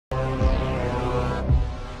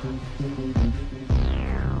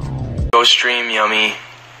post-stream yummy,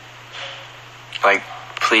 like,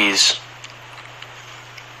 please.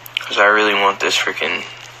 Because I really want this freaking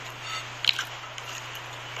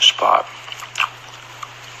spot.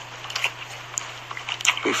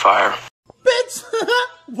 Be fire. Bitch,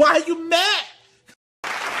 why you mad?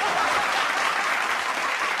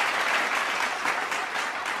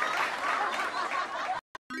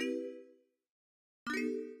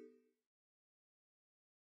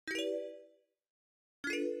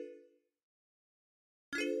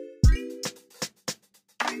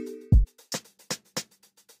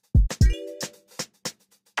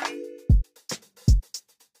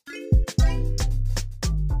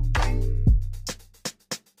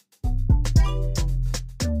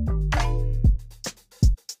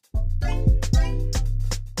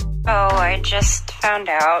 Oh, I just found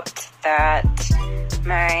out that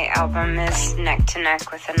my album is neck to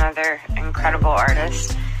neck with another incredible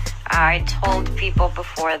artist. I told people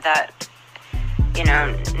before that, you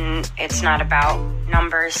know, it's not about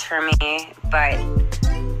numbers for me, but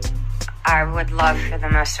I would love for the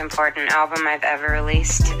most important album I've ever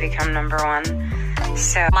released to become #1.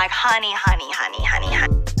 So, like, honey, honey, honey, honey,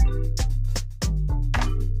 honey.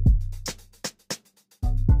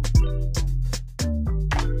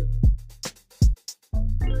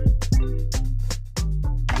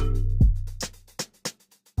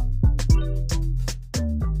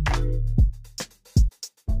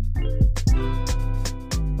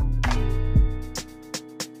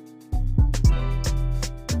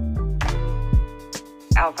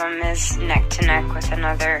 album is neck to neck with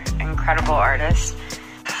another incredible artist.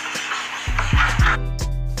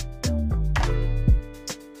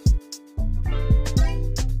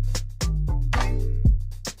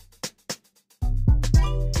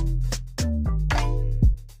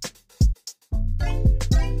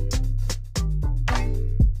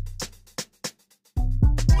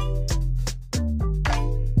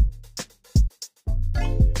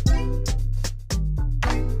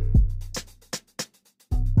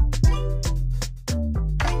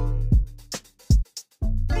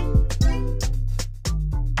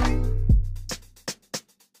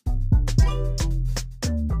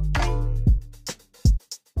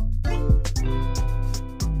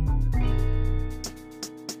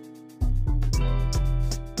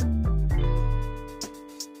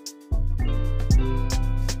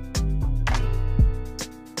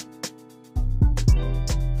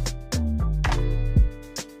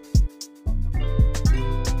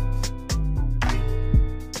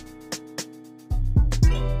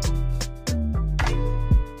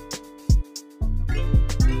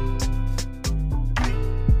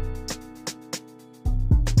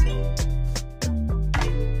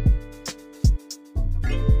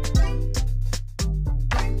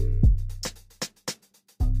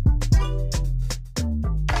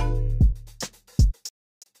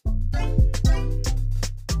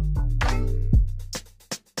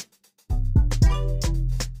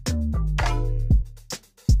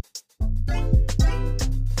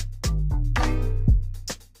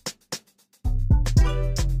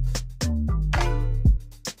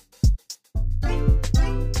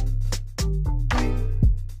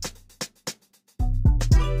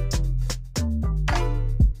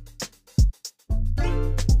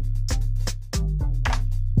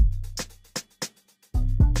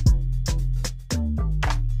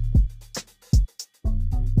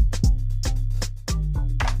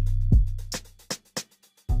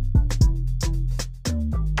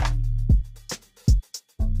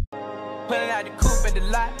 Pulling out the coupe at the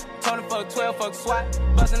lot. Told him fuck 12, fuck SWAT.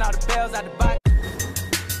 Busting all the bells out the box.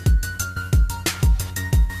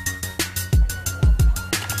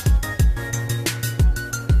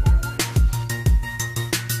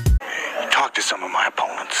 Talk to some of my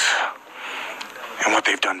opponents and what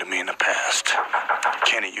they've done to me in the past.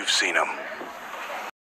 Kenny, you've seen them.